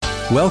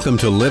Welcome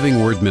to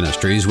Living Word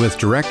Ministries with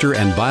director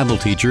and Bible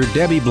teacher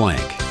Debbie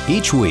Blank.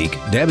 Each week,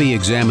 Debbie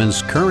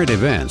examines current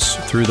events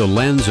through the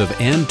lens of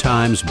end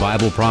times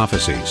Bible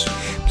prophecies.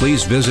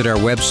 Please visit our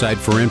website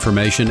for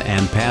information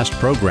and past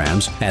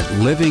programs at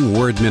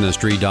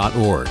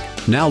livingwordministry.org.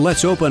 Now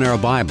let's open our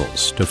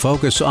Bibles to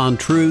focus on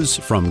truths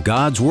from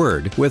God's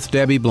Word with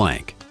Debbie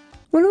Blank.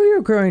 When we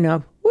were growing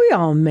up, we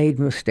all made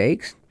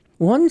mistakes.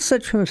 One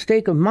such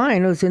mistake of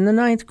mine was in the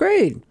 9th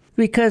grade,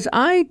 because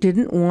I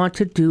didn't want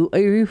to do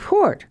a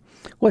report.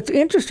 What's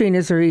interesting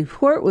is the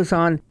report was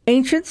on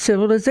ancient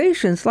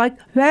civilizations like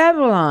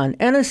Babylon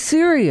and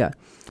Assyria,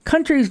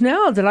 countries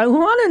now that I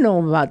want to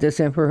know about this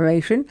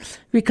information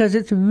because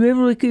it's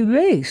biblically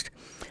based.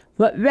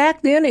 But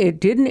back then it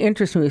didn't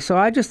interest me, so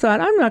I just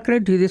thought, I'm not going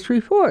to do this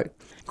report.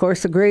 Of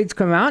course, the grades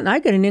come out and I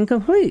get an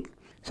incomplete.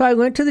 So I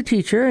went to the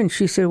teacher and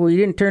she said, well, you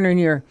didn't turn in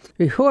your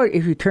report.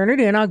 If you turn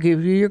it in, I'll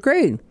give you your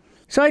grade.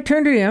 So I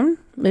turned it in,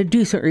 a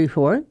decent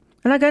report,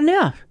 and I got an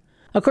F.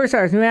 Of course,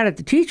 I was mad at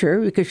the teacher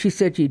because she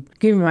said she'd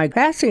give me my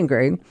passing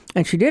grade,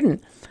 and she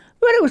didn't.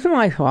 But it was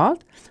my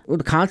fault. Well,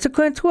 the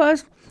consequence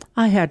was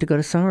I had to go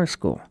to summer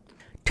school,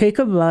 take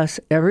a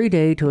bus every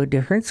day to a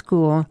different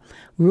school,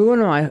 ruin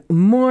my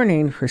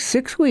morning for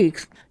 6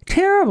 weeks.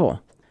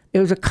 Terrible. It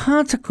was a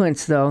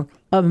consequence, though,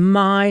 of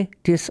my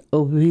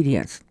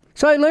disobedience.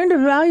 So I learned a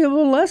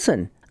valuable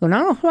lesson. When I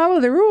don't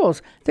follow the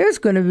rules, there's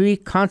going to be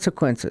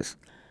consequences.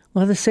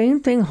 Well, the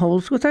same thing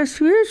holds with our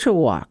spiritual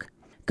walk.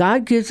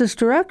 God gives us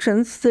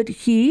directions that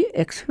He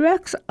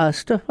expects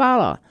us to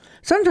follow.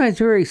 Sometimes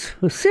very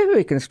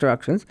specific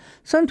instructions,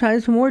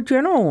 sometimes more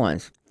general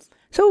ones.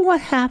 So what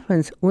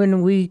happens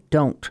when we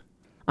don't?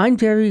 I'm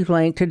Debbie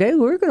Blank. Today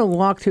we're going to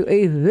walk through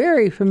a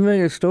very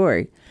familiar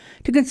story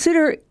to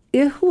consider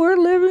if we're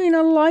living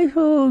a life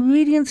of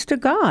obedience to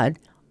God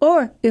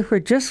or if we're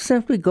just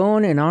simply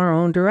going in our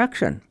own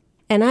direction.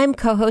 And I'm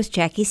co-host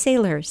Jackie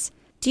Sailors.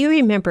 Do you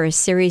remember a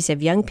series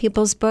of young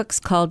people's books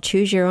called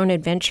Choose Your Own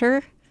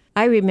Adventure?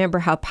 I remember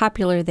how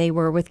popular they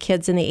were with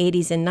kids in the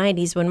 80s and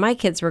 90s when my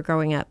kids were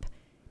growing up.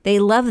 They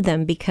loved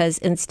them because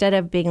instead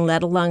of being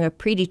led along a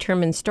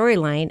predetermined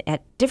storyline,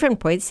 at different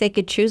points they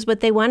could choose what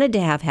they wanted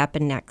to have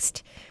happen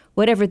next.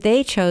 Whatever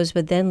they chose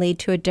would then lead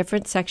to a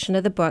different section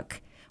of the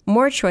book,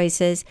 more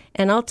choices,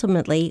 and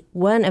ultimately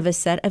one of a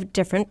set of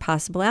different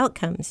possible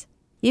outcomes.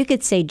 You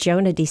could say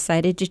Jonah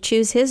decided to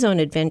choose his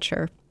own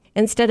adventure.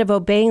 Instead of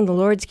obeying the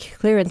Lord's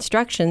clear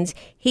instructions,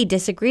 he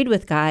disagreed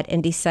with God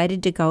and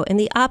decided to go in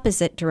the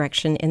opposite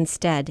direction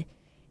instead,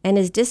 and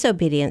his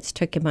disobedience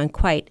took him on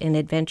quite an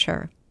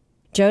adventure.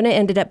 Jonah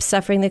ended up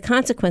suffering the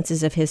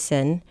consequences of his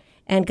sin,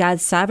 and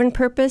God's sovereign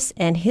purpose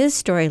and his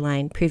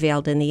storyline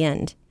prevailed in the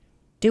end.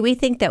 Do we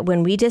think that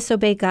when we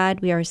disobey God,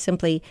 we are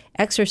simply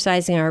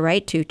exercising our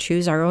right to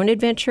choose our own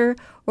adventure,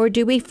 or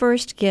do we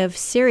first give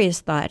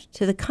serious thought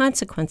to the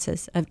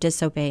consequences of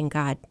disobeying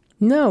God?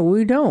 No,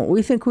 we don't.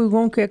 We think we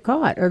won't get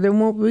caught or there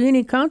won't be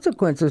any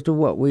consequences to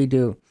what we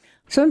do.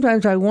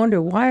 Sometimes I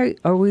wonder, why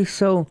are we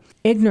so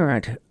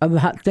ignorant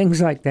about things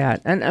like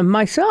that? And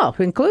myself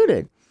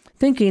included,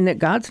 thinking that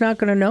God's not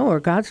going to know or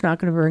God's not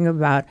going to bring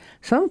about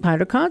some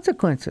kind of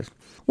consequences.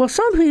 Well,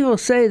 some people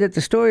say that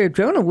the story of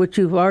Jonah, which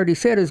you've already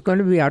said is going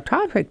to be our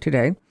topic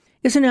today,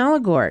 is an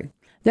allegory.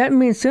 That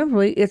means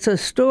simply it's a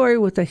story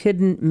with a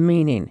hidden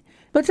meaning.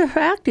 But the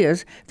fact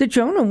is that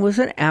Jonah was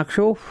an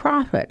actual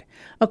prophet.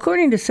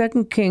 According to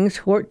 2 Kings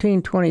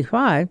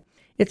 14:25,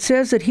 it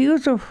says that he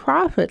was a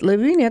prophet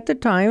living at the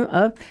time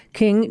of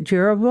King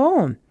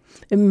Jeroboam.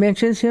 It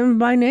mentions him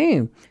by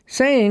name,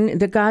 saying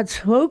that God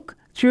spoke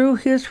through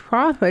his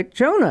prophet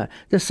Jonah,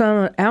 the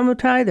son of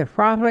Amittai, the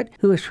prophet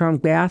who was from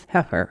Gath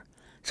Hepher.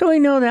 So we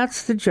know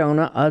that's the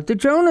Jonah of the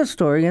Jonah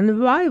story in the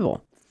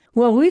Bible.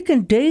 Well, we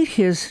can date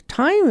his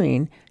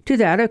timing to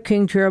that of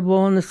King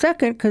Jeroboam II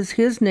because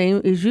his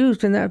name is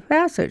used in that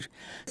passage,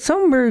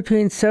 somewhere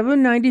between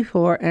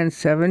 794 and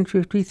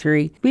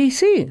 753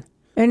 BC.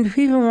 And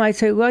people might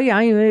say, well, yeah,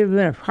 you may have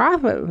been a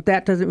prophet, but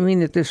that doesn't mean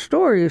that this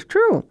story is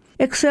true,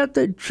 except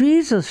that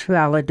Jesus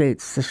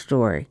validates the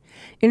story.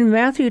 In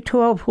Matthew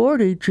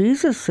 12:40,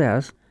 Jesus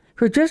says,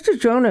 for just as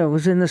Jonah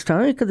was in the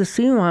stomach of the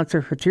sea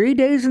monster for 3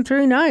 days and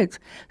 3 nights,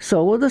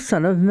 so will the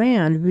Son of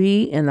Man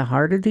be in the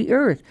heart of the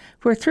earth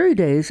for 3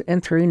 days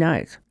and 3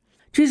 nights.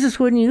 Jesus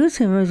wouldn't use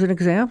him as an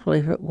example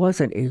if it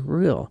wasn't a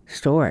real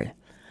story.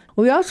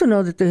 We also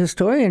know that the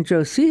historian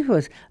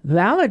Josephus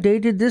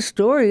validated this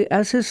story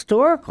as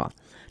historical.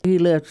 He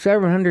lived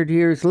several hundred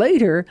years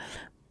later,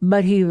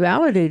 but he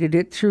validated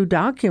it through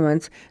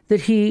documents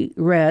that he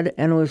read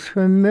and was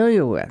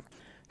familiar with.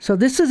 So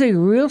this is a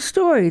real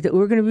story that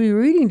we're going to be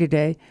reading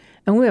today,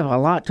 and we have a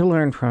lot to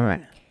learn from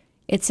it.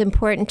 It's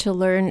important to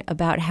learn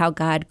about how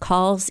God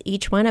calls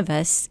each one of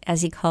us,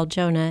 as he called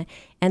Jonah,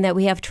 and that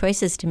we have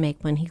choices to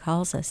make when he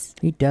calls us.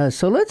 He does.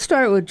 So let's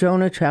start with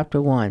Jonah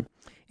chapter 1.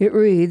 It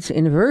reads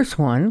in verse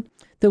 1,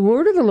 "The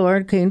word of the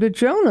Lord came to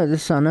Jonah, the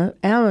son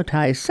of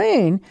Amittai,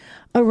 saying,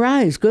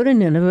 Arise, go to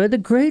Nineveh, the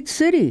great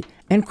city,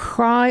 and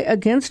cry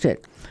against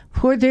it,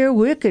 for their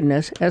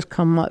wickedness has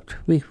come up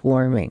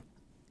before me."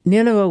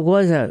 Nineveh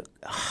was a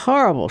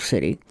horrible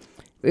city.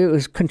 It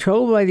was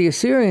controlled by the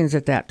Assyrians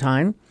at that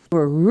time. They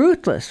were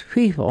ruthless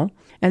people,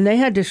 and they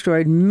had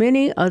destroyed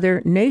many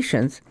other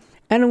nations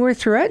and were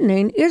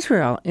threatening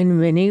Israel in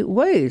many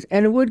ways,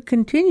 and would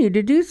continue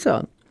to do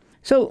so.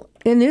 So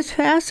in this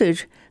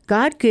passage,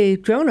 God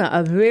gave Jonah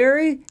a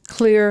very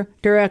clear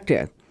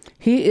directive.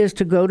 He is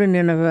to go to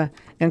Nineveh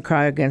and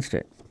cry against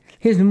it.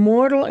 His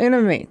mortal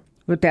enemy,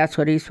 but that's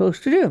what he's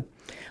supposed to do.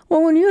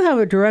 Well, when you have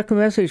a direct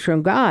message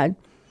from God,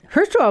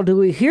 first of all, do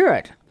we hear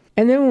it?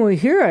 And then when we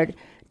hear it,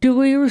 do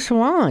we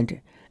respond?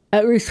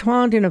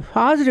 Respond in a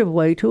positive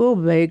way to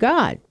obey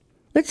God.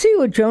 Let's see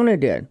what Jonah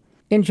did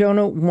in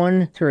Jonah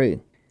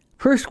 1:3.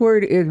 First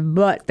word is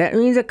but. That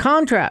means a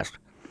contrast.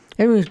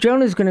 It means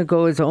Jonah's going to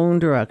go his own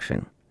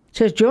direction. It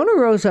says, Jonah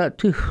rose up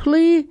to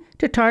flee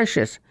to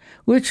Tarshish,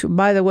 which,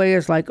 by the way,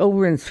 is like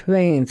over in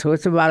Spain, so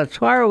it's about as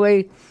far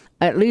away,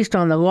 at least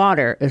on the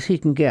water, as he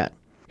can get.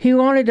 He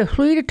wanted to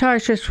flee to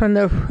Tarshish from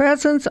the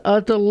presence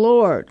of the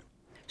Lord.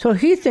 So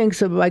he thinks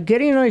that by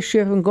getting on a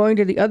ship and going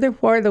to the other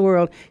part of the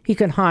world, he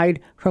can hide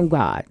from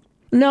God.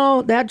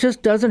 No, that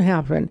just doesn't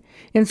happen.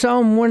 In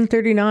Psalm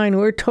 139,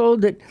 we're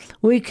told that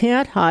we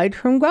can't hide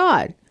from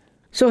God.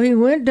 So he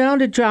went down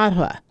to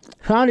Joppa,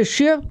 found a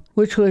ship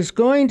which was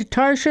going to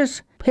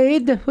Tarshish,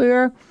 paid the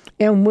fare,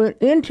 and went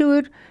into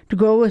it to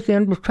go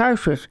within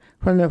Tarshish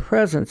from the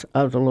presence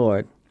of the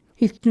Lord.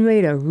 He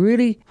made a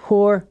really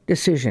poor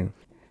decision.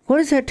 What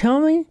does that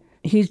tell me?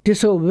 He's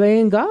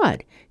disobeying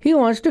God. He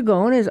wants to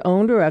go in his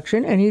own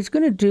direction, and he's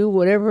going to do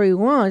whatever he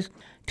wants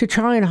to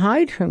try and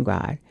hide from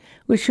God,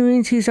 which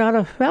means he's out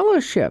of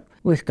fellowship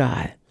with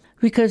God,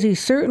 because he's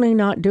certainly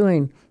not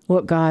doing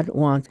what God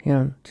wants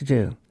him to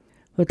do.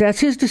 But that's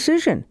his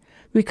decision,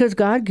 because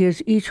God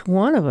gives each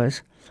one of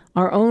us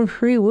our own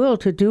free will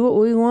to do what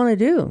we want to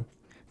do.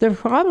 The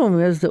problem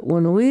is that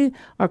when we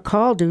are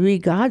called to be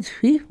God's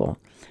people,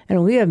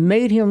 and we have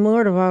made him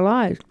Lord of our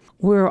lives,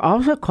 we're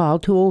also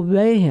called to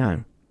obey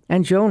him.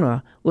 And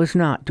Jonah was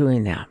not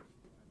doing that.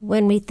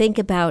 When we think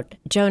about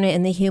Jonah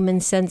in the human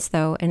sense,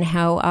 though, and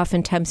how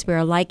oftentimes we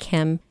are like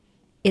him,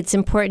 it's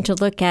important to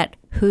look at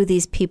who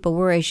these people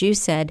were. As you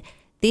said,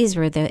 these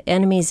were the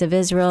enemies of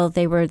Israel.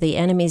 They were the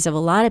enemies of a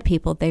lot of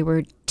people. They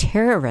were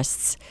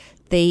terrorists.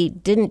 They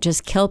didn't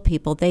just kill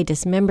people. They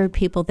dismembered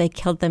people. They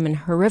killed them in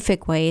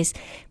horrific ways.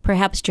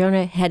 Perhaps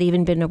Jonah had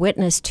even been a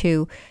witness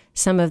to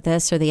some of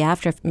this or the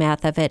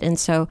aftermath of it. And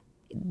so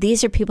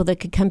these are people that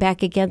could come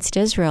back against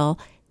Israel.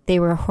 They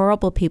were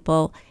horrible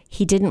people.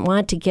 He didn't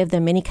want to give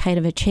them any kind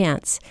of a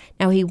chance.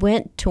 Now, he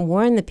went to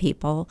warn the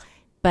people,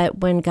 but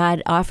when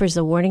God offers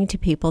a warning to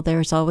people,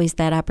 there's always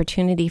that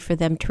opportunity for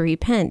them to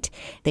repent.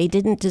 They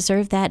didn't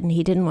deserve that, and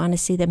he didn't want to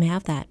see them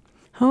have that.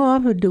 How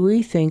often do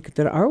we think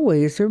that our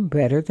ways are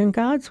better than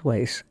God's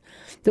ways?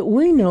 That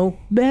we know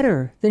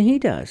better than he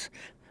does?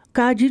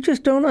 God, you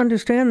just don't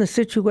understand the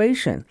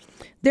situation.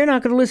 They're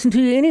not going to listen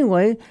to you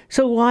anyway,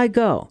 so why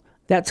go?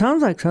 That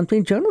sounds like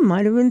something Jonah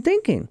might have been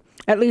thinking.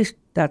 At least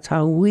that's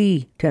how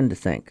we tend to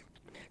think.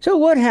 So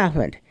what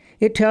happened?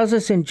 It tells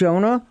us in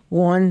Jonah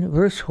 1,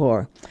 verse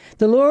 4,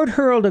 the Lord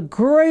hurled a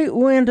great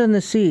wind on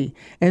the sea,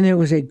 and there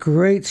was a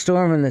great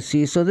storm in the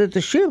sea, so that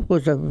the ship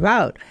was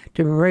about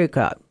to break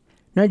up.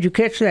 Now, did you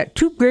catch that?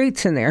 2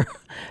 greats in there,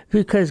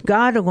 because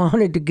God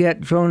wanted to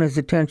get Jonah's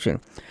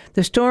attention.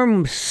 The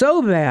storm was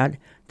so bad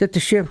that the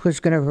ship was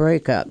going to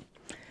break up.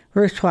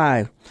 Verse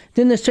 5,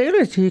 then the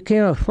sailors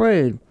became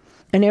afraid,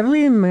 and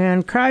every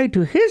man cried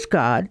to his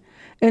God,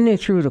 and they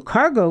threw the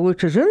cargo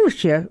which was in the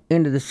ship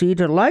into the sea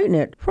to lighten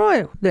it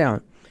from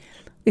them.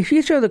 If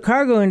you throw the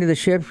cargo into the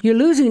ship, you're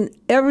losing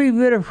every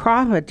bit of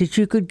profit that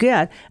you could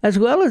get, as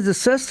well as the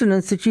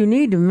sustenance that you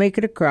need to make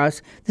it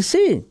across the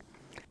sea.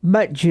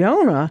 But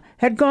Jonah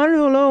had gone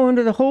below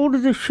into the hold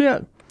of the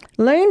ship,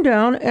 lain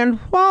down and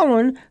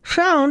fallen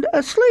sound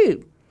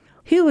asleep.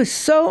 He was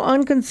so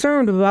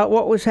unconcerned about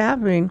what was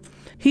happening,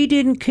 he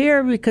didn't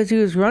care because he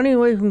was running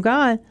away from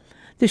God.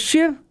 The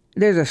ship,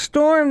 there's a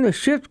storm, the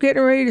ship's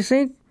getting ready to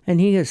sink, and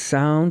he is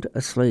sound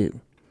asleep.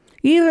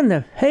 Even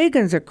the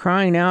pagans are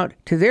crying out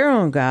to their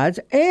own gods,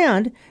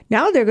 and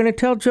now they're going to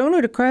tell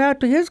Jonah to cry out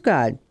to his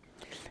God.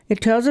 It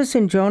tells us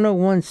in Jonah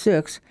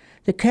 1:6,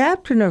 the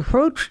captain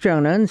approached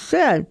Jonah and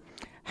said,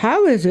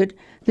 how is it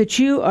that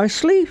you are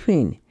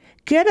sleeping?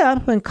 Get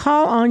up and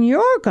call on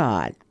your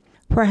God.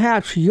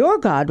 Perhaps your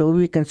God will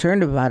be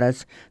concerned about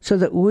us so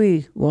that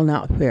we will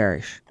not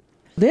perish.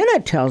 Then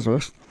it tells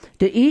us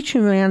that each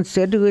man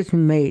said to his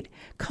mate,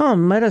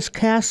 come, let us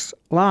cast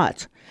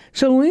lots,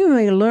 so we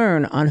may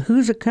learn on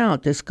whose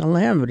account this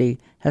calamity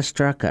has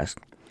struck us.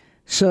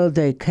 So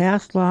they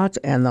cast lots,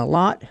 and the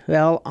lot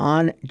fell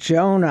on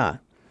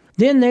Jonah.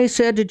 Then they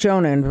said to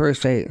Jonah in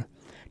verse 8,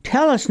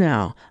 tell us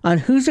now, on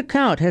whose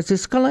account has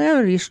this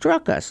calamity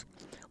struck us?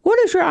 What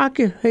is your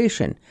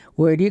occupation?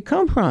 Where do you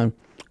come from?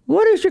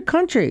 What is your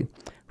country?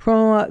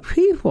 From what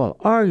people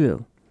are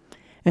you?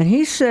 And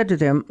he said to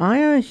them, I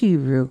am a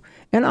Hebrew,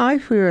 and I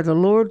fear the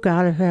Lord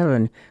God of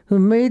heaven, who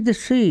made the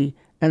sea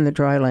and the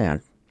dry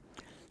land.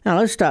 Now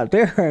let's stop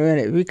there for a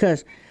minute,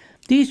 because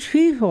these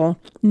people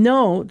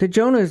know that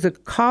Jonah is the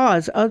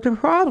cause of the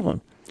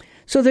problem.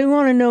 So they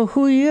want to know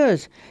who he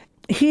is.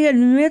 He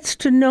admits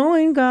to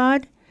knowing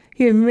God.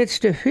 He admits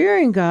to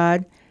fearing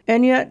God,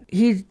 and yet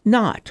he's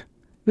not,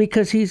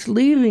 because he's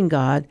leaving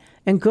God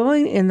and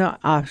going in the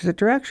opposite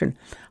direction.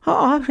 How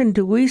often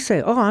do we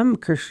say, oh, I'm a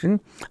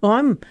Christian, oh,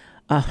 I'm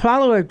a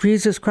follower of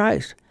Jesus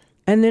Christ,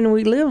 and then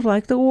we live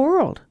like the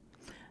world?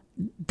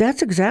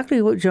 That's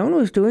exactly what Jonah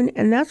was doing,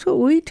 and that's what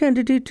we tend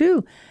to do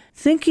too,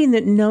 thinking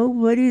that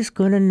nobody's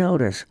going to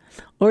notice,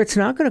 or it's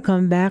not going to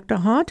come back to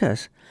haunt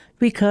us,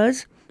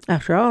 because,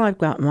 after all, I've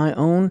got my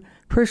own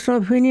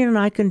personal opinion, and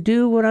I can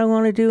do what I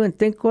want to do and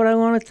think what I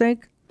want to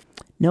think.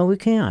 No, we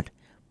can't.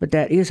 But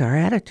that is our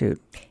attitude.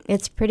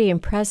 It's pretty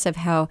impressive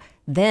how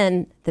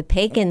then the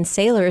pagan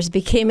sailors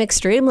became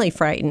extremely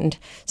frightened.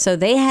 So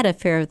they had a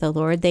fear of the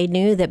Lord. They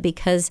knew that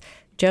because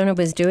Jonah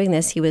was doing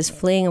this, he was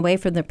fleeing away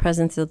from the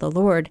presence of the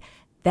Lord.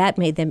 That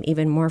made them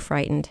even more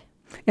frightened.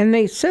 And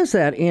they says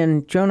that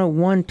in Jonah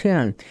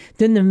 1:10.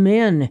 Then the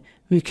men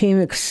became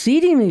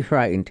exceedingly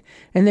frightened,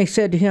 and they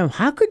said to him,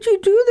 how could you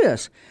do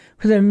this?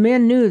 For the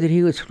men knew that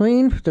he was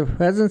fleeing from the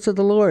presence of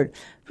the Lord,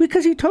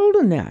 because he told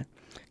them that.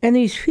 And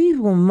these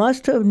people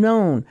must have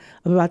known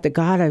about the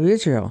God of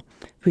Israel,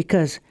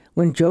 because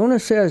when Jonah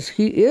says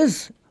he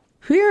is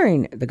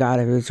fearing the God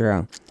of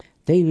Israel,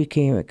 they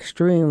became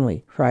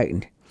extremely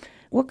frightened.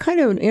 What kind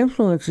of an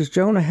influence is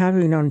Jonah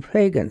having on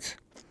pagans?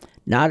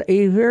 Not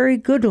a very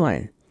good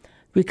one,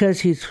 because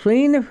he's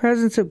fleeing the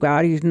presence of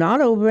God, he's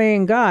not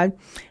obeying God,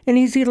 and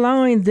he's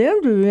allowing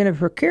them to be in a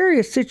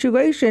precarious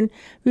situation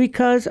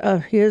because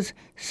of his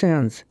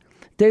sins.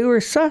 They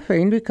were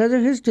suffering because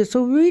of his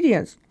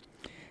disobedience.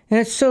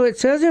 And so it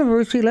says in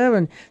verse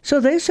 11, so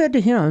they said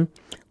to him,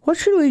 what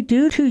should we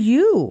do to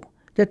you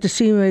that the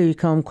sea may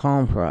become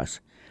calm for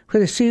us? For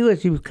the sea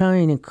was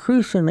becoming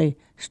increasingly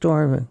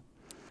stormy.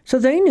 So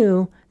they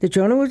knew that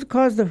Jonah was the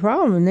cause of the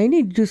problem, and they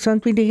needed to do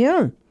something to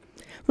him.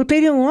 But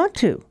they didn't want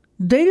to.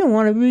 They didn't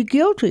want to be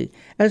guilty,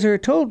 as they're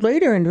told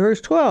later in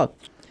verse 12.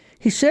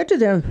 He said to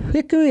them,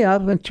 pick me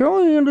up and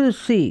throw me into the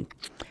sea.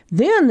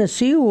 Then the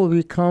sea will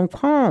become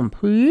calm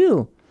for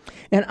you.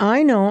 And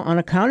I know on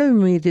account of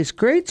me this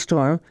great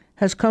storm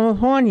has come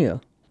upon you.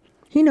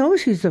 He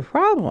knows he's the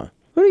problem,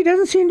 but he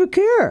doesn't seem to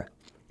care.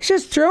 He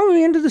says, throw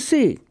me into the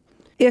sea.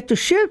 If the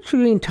ship's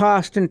being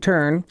tossed and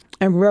turned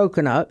and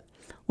broken up,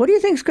 what do you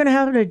think is going to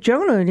happen to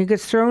Jonah when he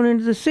gets thrown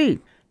into the sea?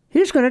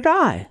 He's going to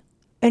die.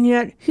 And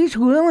yet he's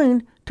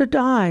willing to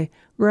die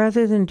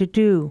rather than to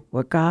do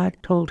what God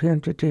told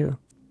him to do.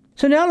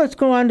 So now let's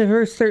go on to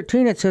verse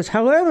 13. It says,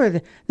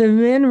 however, the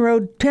men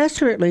rowed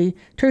desperately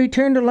to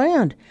return to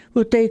land,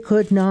 but they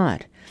could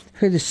not,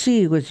 for the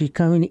sea was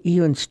becoming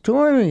even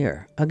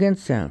stormier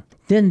against them.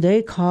 Then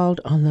they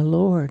called on the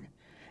Lord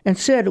and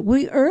said,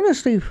 we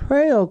earnestly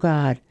pray, O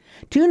God,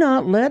 do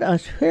not let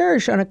us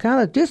perish on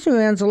account of this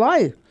man's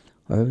life,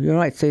 or you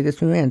might say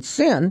this man's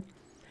sin,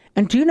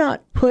 and do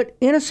not put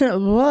innocent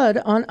blood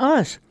on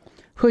us.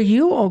 For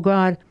you, O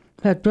God,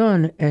 have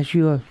done as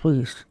you have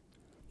pleased.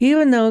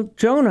 Even though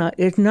Jonah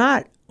is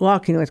not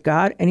walking with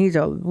God, and he's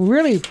a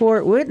really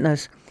poor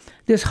witness,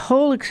 this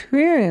whole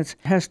experience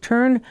has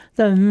turned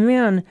the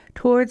men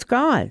towards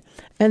God.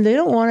 And they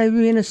don't want to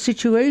be in a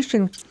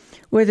situation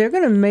where they're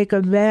going to make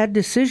a bad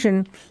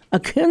decision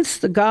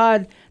against the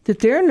God that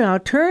they're now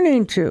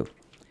turning to.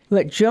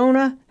 But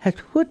Jonah has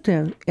put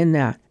them in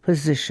that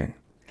position.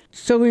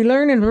 So we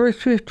learn in verse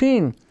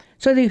 15,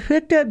 so they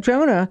picked up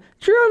Jonah,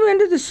 threw him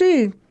into the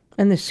sea,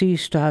 and the sea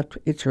stopped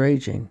its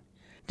raging.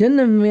 Then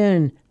the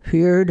men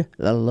feared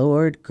the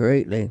Lord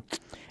greatly,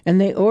 and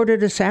they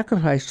ordered a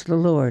sacrifice to the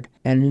Lord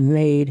and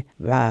made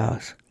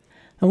vows.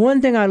 And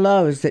one thing I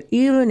love is that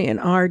even in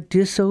our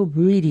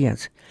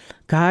disobedience,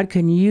 God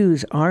can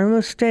use our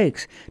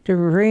mistakes to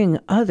bring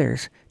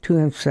others to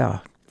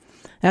himself.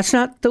 That's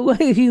not the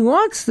way he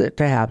wants it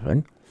to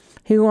happen.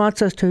 He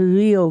wants us to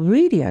be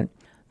obedient,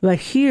 but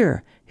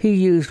here he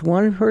used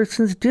one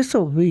person's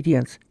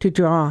disobedience to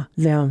draw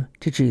them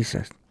to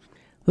Jesus.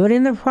 But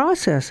in the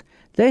process,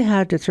 they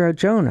had to throw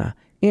Jonah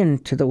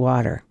into the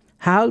water.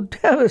 How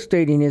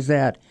devastating is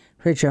that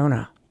for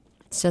Jonah?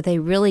 So they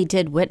really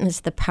did witness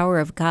the power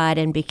of God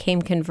and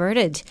became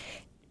converted.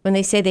 When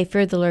they say they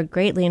feared the Lord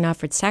greatly and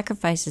offered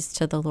sacrifices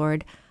to the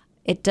Lord,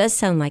 it does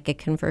sound like a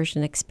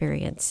conversion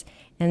experience.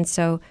 And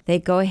so they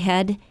go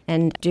ahead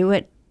and do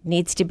what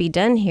needs to be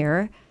done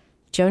here.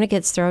 Jonah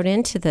gets thrown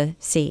into the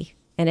sea.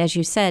 And as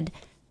you said,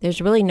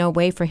 there's really no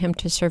way for him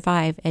to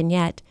survive. And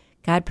yet,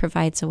 God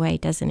provides a way,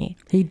 doesn't he?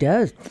 He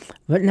does,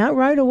 but not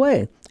right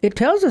away. It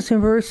tells us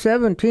in verse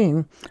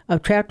 17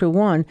 of chapter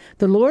 1,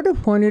 the Lord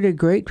appointed a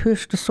great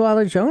fish to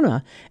swallow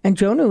Jonah, and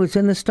Jonah was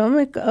in the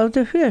stomach of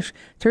the fish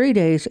 3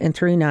 days and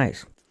 3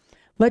 nights.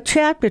 But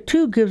chapter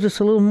 2 gives us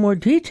a little more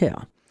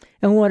detail,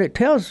 and what it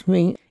tells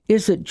me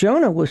is that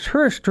Jonah was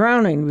first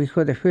drowning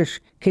before the fish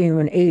came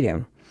and ate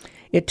him.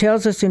 It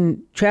tells us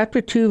in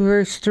chapter 2,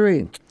 verse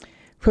 3,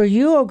 for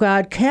you, O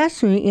God,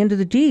 cast me into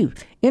the deep,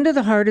 into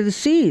the heart of the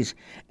seas,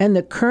 and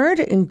the current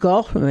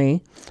engulfed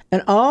me,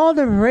 and all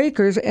the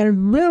breakers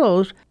and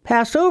billows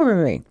passed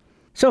over me.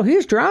 So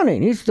he's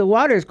drowning. The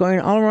water's going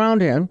all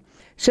around him.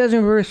 It says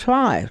in verse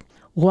 5,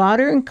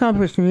 Water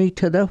encompassed me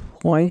to the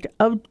point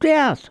of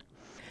death.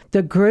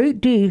 The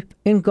great deep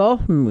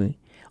engulfed me.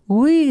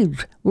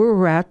 Weeds were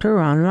wrapped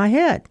around my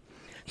head.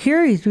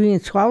 Here he's being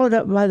swallowed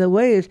up by the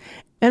waves,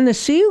 and the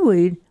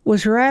seaweed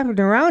was wrapping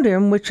around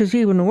him, which is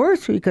even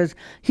worse because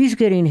he's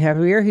getting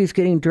heavier, he's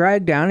getting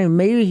dragged down, and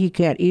maybe he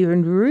can't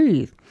even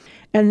breathe.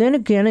 And then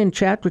again in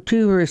chapter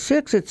 2, verse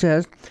 6, it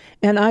says,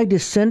 "And I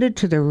descended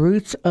to the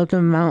roots of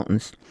the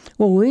mountains."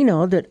 Well, we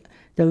know that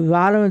the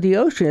bottom of the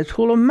ocean is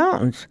full of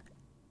mountains.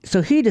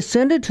 So he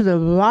descended to the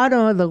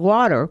bottom of the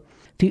water.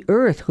 The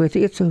earth with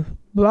its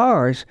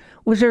bars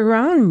was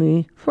around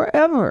me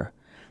forever.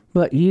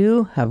 But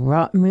you have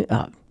brought me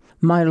up,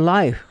 my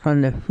life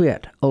from the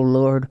pit, O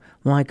Lord,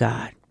 my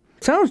God.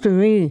 Sounds to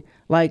me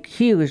like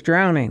he was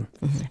drowning.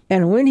 Mm-hmm.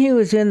 And when he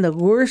was in the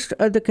worst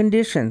of the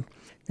condition,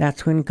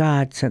 that's when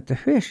God sent the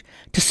fish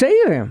to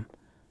save him.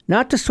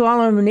 Not to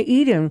swallow him and to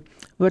eat him,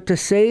 but to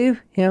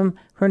save him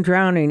from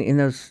drowning in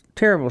those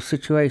terrible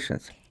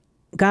situations.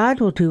 God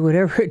will do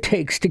whatever it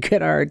takes to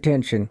get our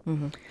attention.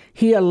 Mm-hmm.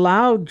 He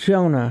allowed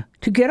Jonah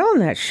to get on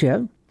that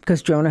ship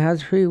because Jonah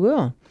has free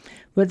will.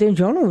 But then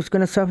Jonah was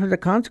going to suffer the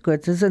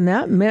consequences, and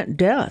that meant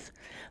death.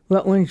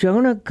 But when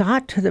Jonah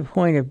got to the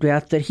point of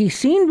death that he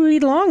seemed to be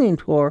longing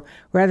for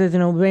rather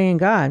than obeying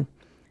God,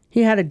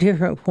 he had a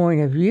different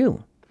point of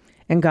view.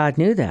 And God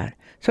knew that.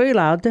 So he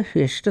allowed the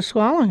fish to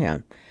swallow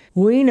him.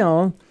 We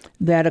know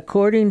that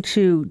according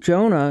to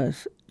Jonah,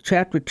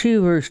 chapter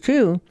 2, verse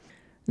 2,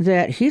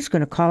 that he's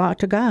going to call out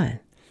to God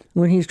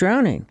when he's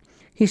drowning.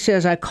 He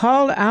says, "I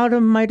called out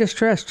of my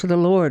distress to the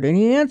Lord, and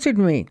he answered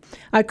me.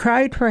 I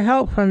cried for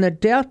help from the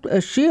depth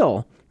of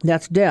Sheol,"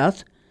 that's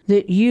death,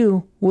 "that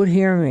you would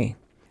hear me."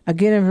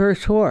 Again in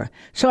verse 4,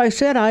 "So I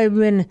said, I have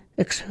been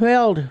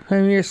expelled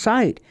from your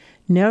sight.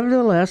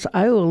 Nevertheless,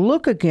 I will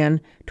look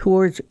again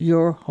towards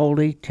your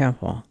holy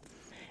temple."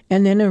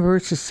 And then in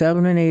verses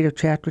 7 and 8 of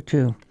chapter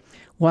 2,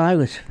 "While I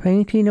was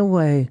fainting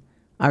away,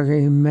 I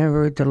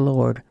remembered the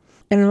Lord,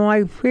 and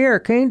my prayer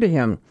came to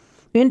him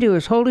into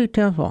his holy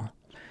temple.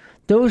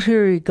 Those who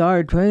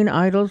regard vain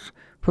idols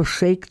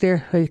forsake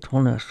their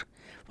faithfulness,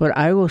 but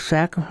I will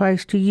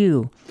sacrifice to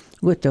you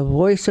with the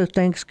voice of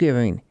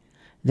thanksgiving.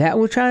 That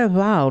which I have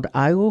vowed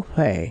I will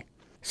pay.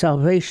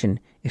 Salvation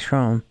is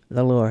from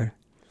the Lord."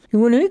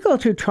 And when we go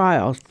through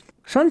trials,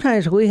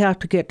 sometimes we have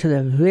to get to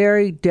the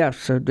very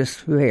depths of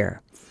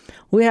despair.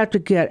 We have to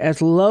get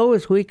as low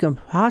as we can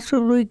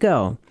possibly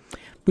go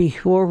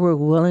before we're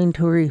willing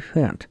to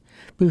repent,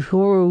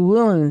 before we're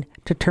willing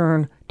to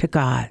turn to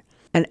God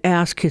and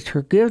ask his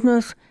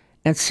forgiveness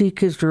and seek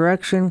his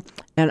direction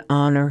and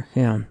honor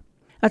him.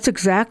 That's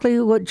exactly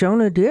what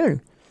Jonah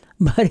did.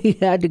 But he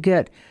had to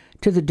get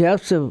to the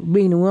depths of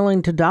being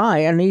willing to die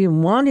and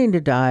even wanting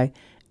to die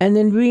and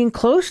then being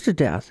close to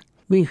death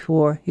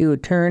before he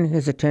would turn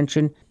his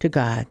attention to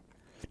God.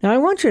 Now, I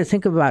want you to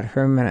think about it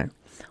for a minute.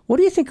 What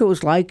do you think it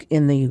was like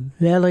in the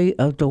belly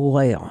of the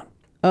whale?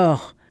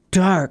 Oh,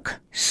 dark,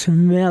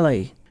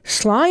 smelly,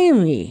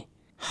 slimy,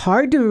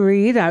 hard to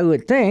breathe, I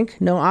would think,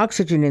 no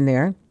oxygen in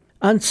there,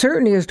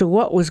 uncertainty as to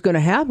what was going to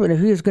happen if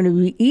he was going to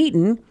be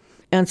eaten,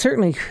 and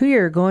certainly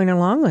fear going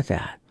along with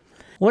that.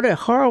 What a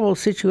horrible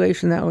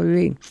situation that would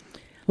be.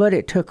 But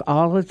it took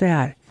all of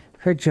that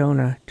for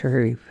Jonah to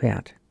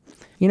repent.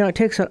 You know, it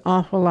takes an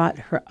awful lot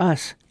for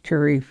us to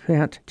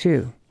repent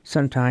too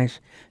sometimes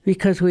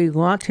because we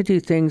want to do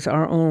things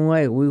our own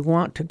way. We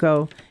want to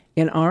go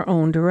in our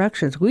own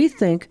directions. We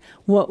think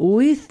what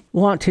we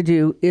want to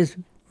do is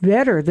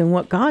better than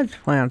what God's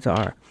plans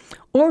are.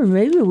 Or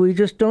maybe we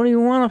just don't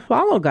even want to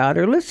follow God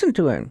or listen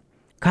to him.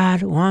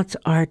 God wants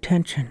our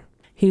attention.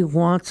 He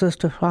wants us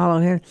to follow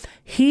him.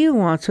 He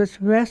wants what's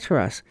best for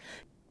us.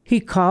 He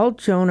called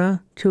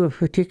Jonah to a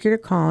particular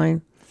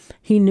calling.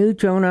 He knew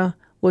Jonah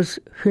was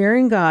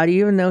fearing God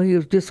even though he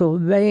was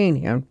disobeying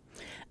him.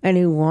 And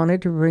he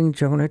wanted to bring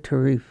Jonah to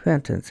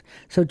repentance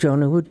so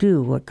Jonah would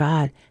do what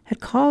God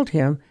had called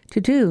him to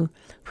do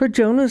for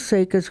Jonah's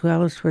sake as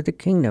well as for the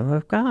kingdom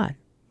of God.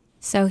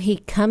 So he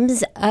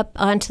comes up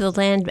onto the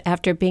land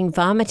after being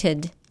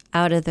vomited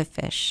out of the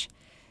fish.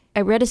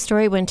 I read a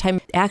story one time.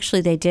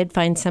 Actually, they did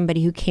find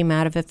somebody who came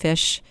out of a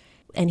fish,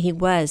 and he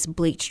was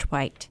bleached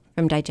white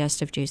from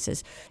digestive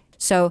juices.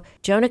 So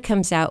Jonah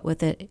comes out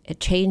with a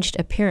changed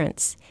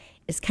appearance.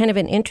 It's kind of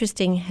an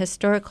interesting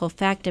historical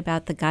fact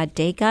about the god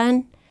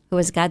Dagon, who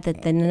was a god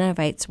that the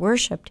Ninevites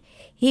worshipped.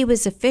 He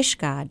was a fish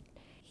god.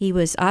 He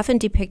was often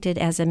depicted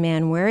as a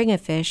man wearing a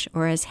fish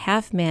or as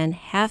half man,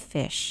 half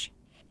fish.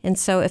 And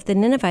so if the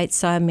Ninevites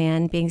saw a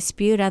man being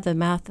spewed out of the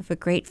mouth of a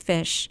great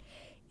fish,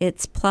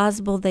 it's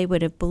plausible they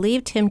would have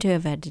believed him to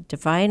have had a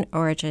divine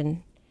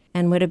origin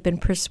and would have been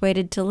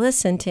persuaded to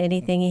listen to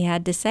anything he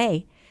had to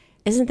say.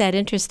 Isn't that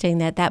interesting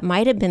that that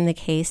might have been the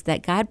case,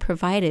 that God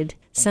provided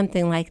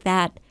something like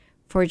that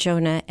for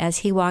Jonah as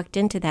he walked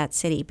into that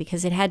city,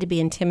 because it had to be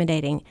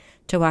intimidating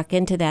to walk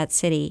into that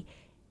city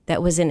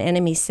that was an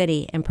enemy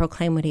city and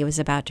proclaim what he was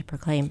about to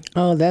proclaim.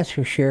 Oh, that's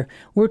for sure.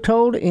 We're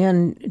told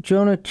in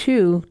Jonah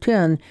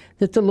 2:10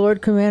 that the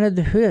Lord commanded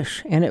the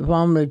fish, and it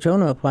vomited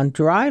Jonah upon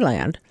dry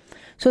land.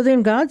 So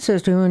then God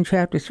says to him in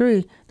chapter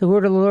 3, the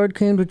word of the Lord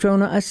came to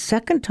Jonah a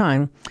second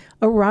time.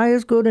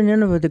 Arise, go to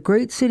Nineveh, the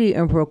great city,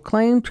 and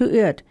proclaim to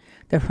it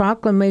the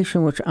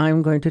proclamation which I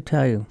am going to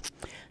tell you.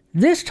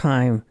 This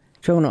time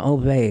Jonah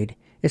obeyed.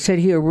 It said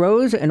he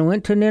arose and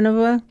went to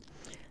Nineveh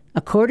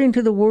according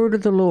to the word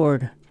of the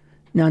Lord.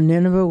 Now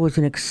Nineveh was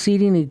an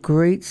exceedingly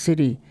great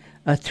city,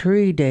 a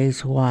 3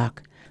 days'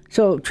 walk.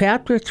 So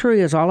chapter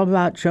 3 is all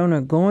about Jonah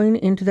going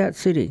into that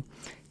city,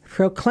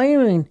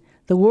 proclaiming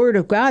the word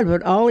of God,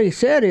 but all he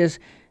said is,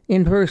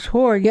 in verse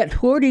 4, yet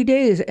 40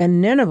 days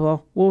and Nineveh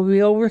will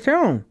be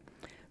overthrown.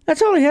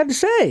 That's all he had to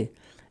say.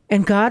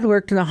 And God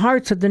worked in the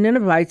hearts of the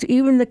Ninevites,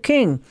 even the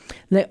king.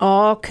 They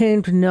all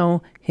came to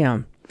know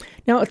him.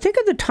 Now, think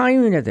of the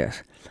timing of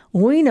this.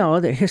 We know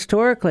that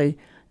historically,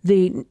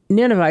 the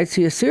Ninevites,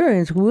 the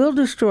Assyrians, will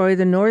destroy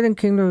the northern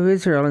kingdom of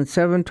Israel in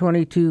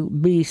 722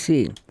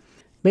 BC.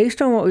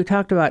 Based on what we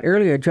talked about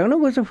earlier, Jonah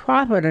was a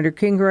prophet under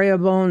King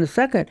Rehoboam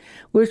II,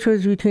 which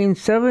was between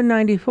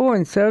 794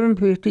 and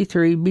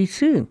 753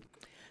 BC.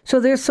 So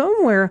there's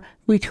somewhere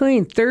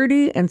between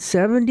 30 and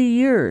 70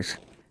 years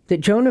that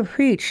Jonah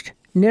preached.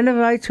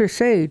 Ninevites were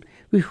saved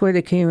before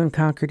they came and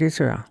conquered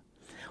Israel.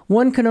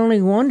 One can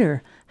only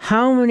wonder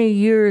how many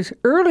years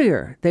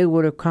earlier they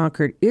would have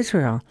conquered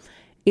Israel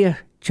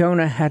if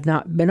Jonah had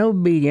not been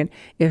obedient,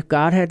 if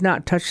God had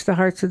not touched the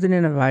hearts of the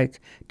Ninevites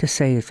to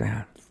save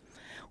them.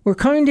 We're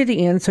coming to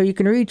the end, so you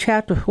can read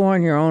chapter 4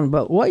 on your own,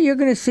 but what you're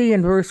going to see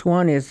in verse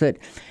 1 is that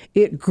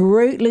it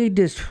greatly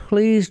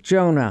displeased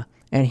Jonah,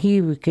 and he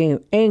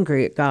became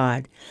angry at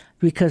God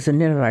because the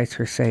Ninevites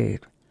were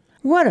saved.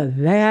 What a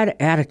bad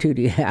attitude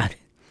he had.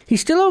 He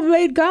still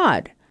obeyed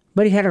God,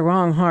 but he had a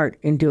wrong heart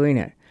in doing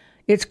it.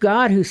 It's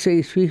God who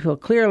saves people,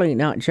 clearly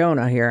not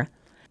Jonah here.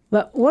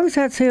 But what does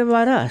that say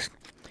about us?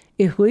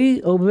 If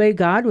we obey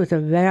God with a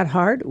bad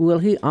heart, will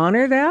he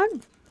honor that?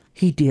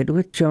 He did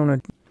with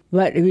Jonah.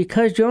 But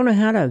because Jonah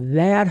had a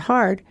bad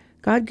heart,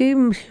 God gave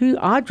him 2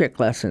 object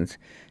lessons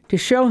to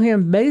show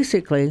him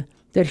basically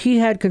that he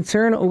had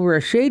concern over a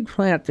shade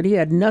plant that he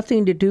had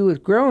nothing to do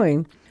with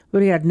growing,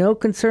 but he had no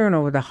concern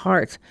over the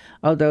hearts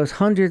of those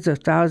hundreds of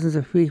thousands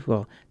of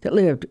people that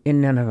lived in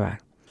Nineveh.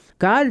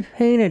 God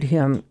painted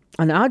him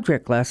an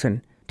object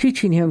lesson,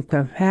 teaching him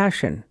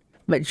compassion,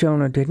 but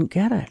Jonah didn't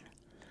get it.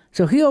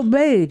 So he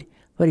obeyed,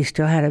 but he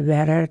still had a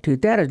bad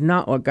attitude. That is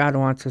not what God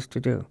wants us to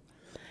do.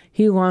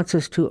 He wants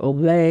us to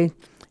obey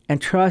and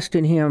trust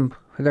in him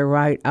for the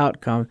right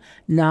outcome,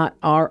 not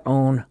our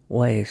own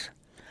ways.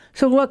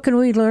 So what can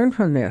we learn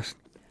from this?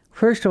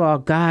 First of all,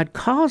 God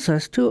calls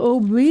us to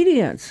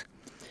obedience.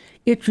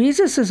 If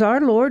Jesus is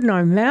our Lord and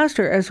our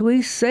Master, as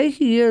we say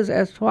he is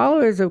as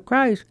followers of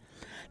Christ,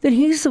 then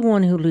he's the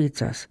one who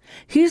leads us.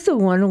 He's the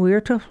one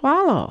we're to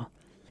follow.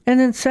 And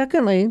then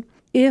secondly,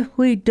 if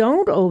we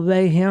don't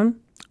obey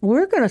him,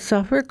 we're going to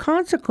suffer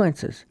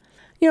consequences.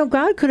 You know,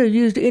 God could have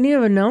used any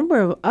of a number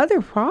of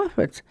other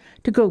prophets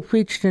to go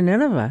preach to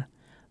Nineveh,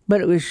 but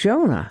it was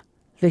Jonah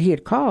that he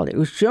had called. It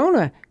was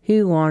Jonah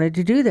he wanted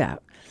to do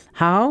that.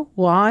 How?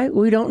 Why?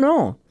 We don't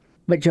know.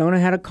 But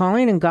Jonah had a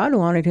calling, and God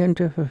wanted him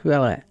to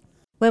fulfill it.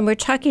 When we're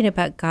talking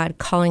about God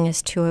calling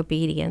us to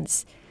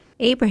obedience,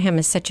 Abraham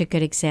is such a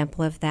good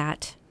example of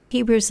that.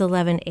 Hebrews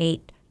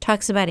 11:8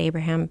 talks about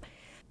Abraham.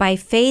 By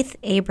faith,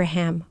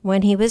 Abraham,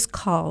 when he was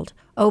called,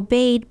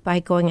 obeyed by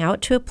going out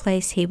to a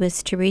place he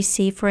was to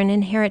receive for an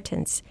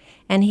inheritance,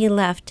 and he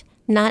left,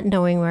 not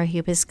knowing where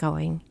he was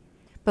going.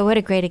 But what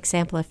a great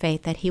example of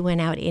faith that he went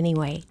out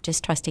anyway,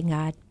 just trusting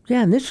God.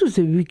 Yeah, and this was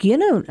the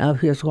beginning of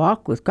his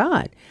walk with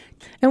God.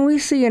 And we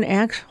see in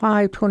Acts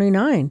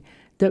 5:29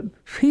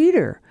 that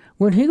Peter,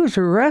 when he was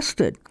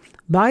arrested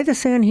by the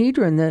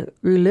Sanhedrin, the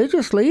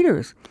religious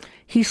leaders,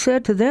 he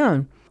said to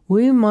them,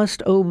 we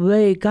must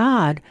obey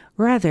God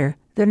rather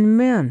than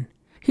men.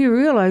 He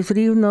realized that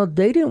even though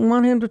they didn't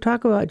want him to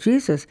talk about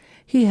Jesus,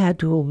 he had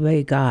to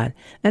obey God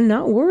and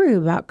not worry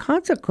about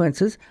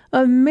consequences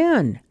of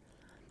men.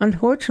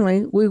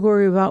 Unfortunately, we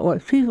worry about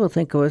what people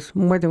think of us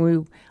more than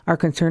we are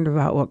concerned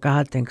about what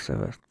God thinks of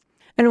us.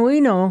 And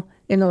we know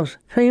in those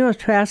famous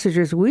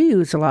passages we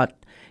use a lot,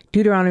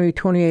 Deuteronomy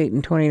 28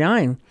 and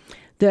 29,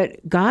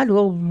 that God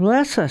will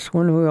bless us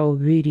when we're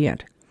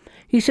obedient.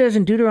 He says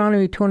in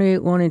Deuteronomy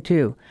 28, 1 and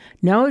 2,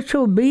 now it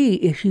shall be,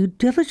 if you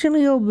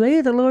diligently obey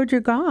the Lord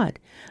your God,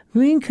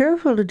 being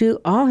careful to do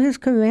all his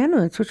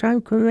commandments, which I'm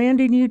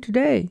commanding you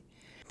today,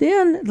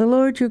 then the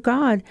Lord your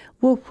God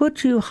will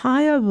put you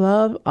high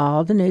above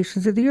all the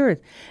nations of the earth,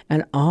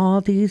 and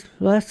all these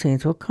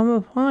blessings will come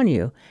upon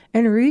you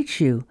and reach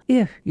you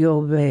if you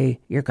obey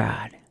your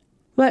God.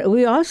 But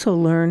we also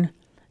learn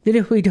that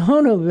if we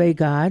don't obey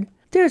God,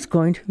 there's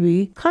going to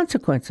be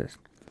consequences.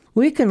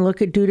 We can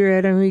look at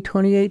Deuteronomy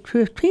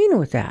 28:15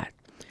 with that,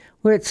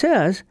 where it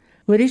says,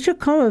 but it shall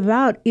come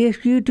about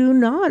if you do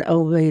not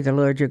obey the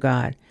Lord your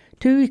God,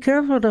 to be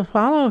careful to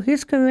follow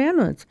his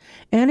commandments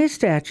and his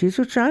statutes,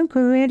 which I'm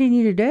commanding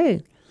you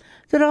today,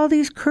 that all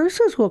these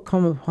curses will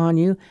come upon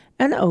you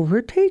and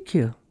overtake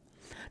you.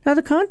 Now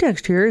the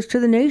context here is to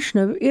the nation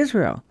of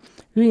Israel,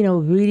 being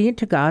obedient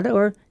to God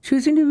or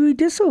choosing to be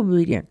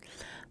disobedient.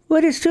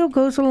 But it still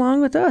goes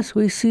along with us.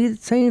 We see the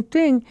same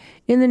thing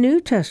in the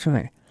New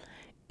Testament.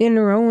 In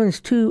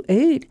Romans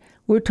 2:8,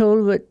 we're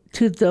told that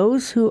to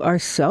those who are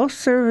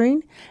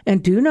self-serving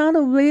and do not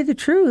obey the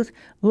truth,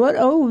 but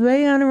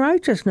obey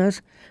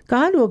unrighteousness,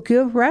 God will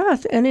give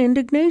wrath and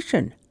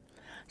indignation.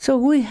 So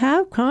we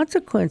have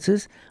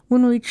consequences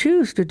when we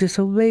choose to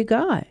disobey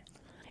God.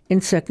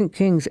 In 2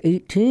 Kings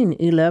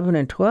 18:11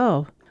 and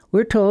 12,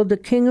 we're told the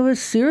king of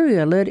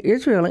Assyria led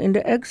Israel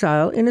into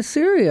exile in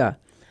Assyria.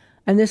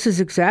 And this is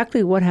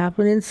exactly what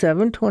happened in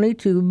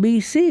 722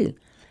 BC.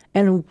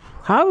 And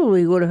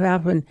probably would have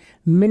happened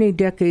many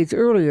decades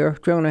earlier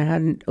if Jonah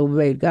hadn't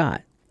obeyed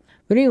God.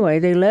 But anyway,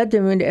 they led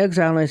them into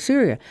exile in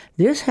Assyria.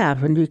 This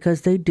happened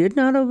because they did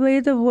not obey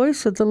the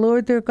voice of the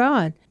Lord their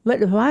God, but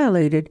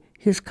violated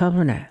his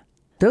covenant.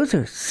 Those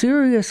are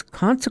serious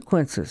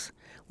consequences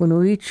when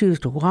we choose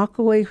to walk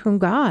away from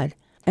God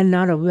and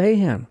not obey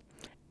him.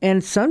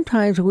 And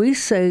sometimes we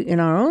say in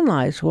our own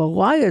lives, well,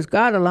 why is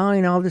God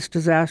allowing all this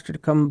disaster to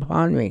come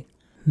upon me?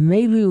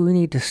 Maybe we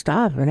need to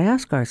stop and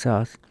ask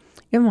ourselves,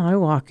 am I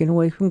walking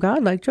away from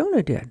God like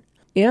Jonah did?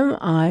 Am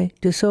I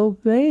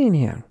disobeying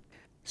him?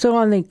 So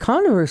on the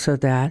converse of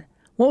that,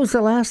 what was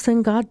the last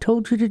thing God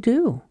told you to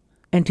do?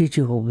 And did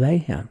you obey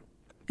him?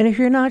 And if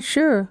you're not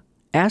sure,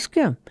 ask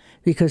him,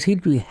 because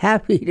he'd be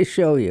happy to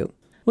show you.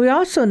 We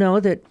also know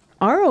that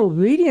our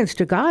obedience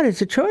to God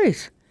is a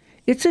choice.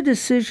 It's a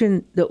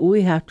decision that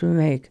we have to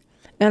make.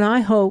 And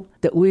I hope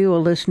that we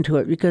will listen to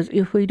it, because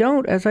if we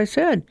don't, as I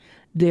said,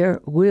 there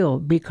will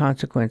be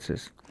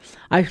consequences.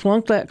 I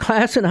flunked that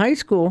class in high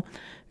school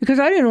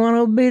because I didn't want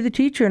to obey the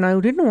teacher and I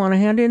didn't want to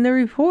hand in the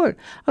report.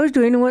 I was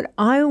doing what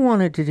I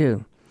wanted to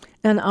do.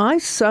 And I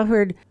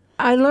suffered.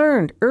 I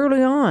learned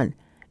early on.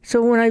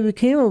 So when I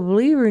became a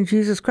believer in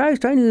Jesus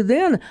Christ, I knew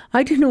then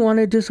I didn't want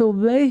to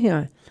disobey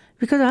him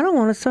because I don't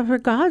want to suffer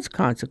God's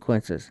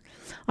consequences.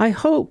 I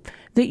hope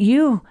that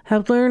you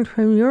have learned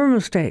from your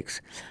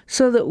mistakes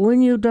so that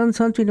when you've done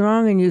something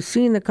wrong and you've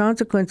seen the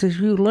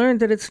consequences, you learn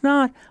that it's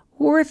not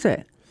worth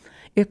it.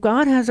 If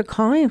God has a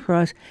calling for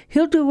us,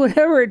 he'll do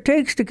whatever it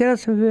takes to get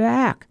us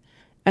back.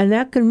 And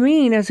that can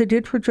mean, as it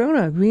did for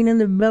Jonah, being in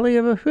the belly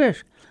of a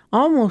fish,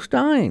 almost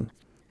dying.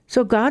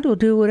 So God will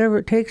do whatever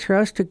it takes for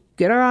us to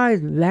get our eyes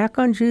back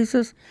on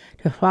Jesus,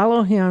 to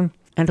follow him,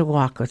 and to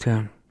walk with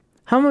him.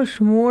 How much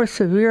more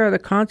severe are the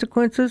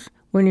consequences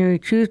when you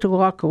choose to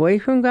walk away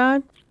from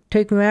God,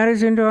 take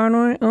matters into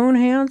our own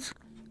hands?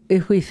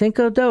 If we think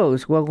of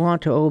those, we'll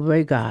want to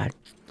obey God.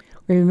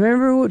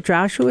 Remember what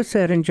Joshua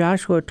said in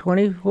Joshua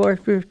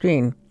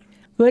 24:15.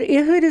 But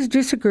if it is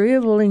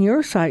disagreeable in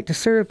your sight to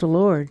serve the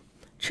Lord,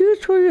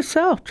 choose for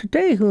yourself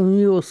today whom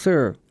you will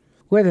serve,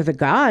 whether the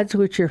gods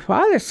which your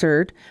father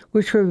served,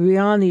 which were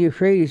beyond the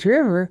Euphrates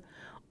River,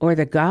 or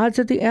the gods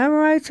of the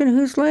Amorites in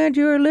whose land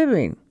you are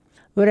living.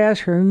 But as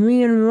for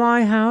me and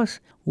my house,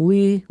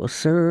 we will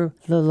serve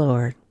the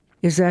Lord.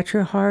 Is that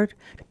your heart?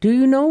 Do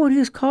you know what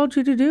he's called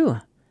you to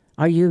do?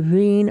 Are you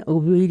being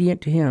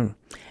obedient to him?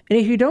 And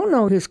if you don't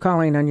know his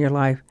calling on your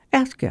life,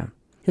 ask him.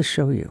 He'll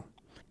show you.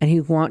 And he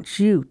wants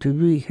you to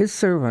be his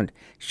servant,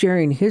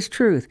 sharing his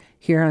truth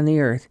here on the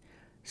earth,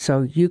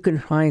 so you can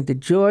find the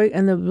joy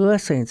and the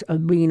blessings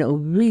of being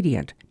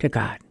obedient to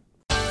God.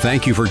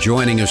 Thank you for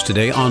joining us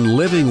today on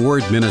Living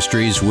Word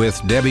Ministries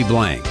with Debbie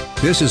Blank.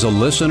 This is a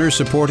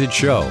listener-supported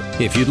show.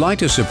 If you'd like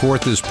to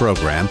support this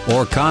program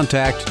or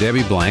contact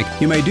Debbie Blank,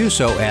 you may do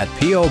so at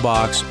P.O.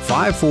 Box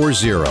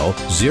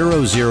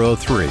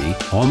 540003,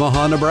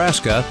 Omaha,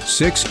 Nebraska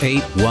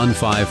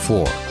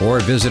 68154, or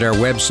visit our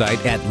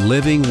website at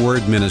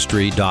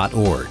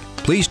livingwordministry.org.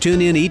 Please tune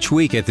in each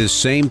week at this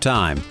same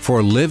time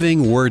for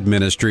Living Word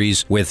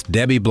Ministries with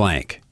Debbie Blank.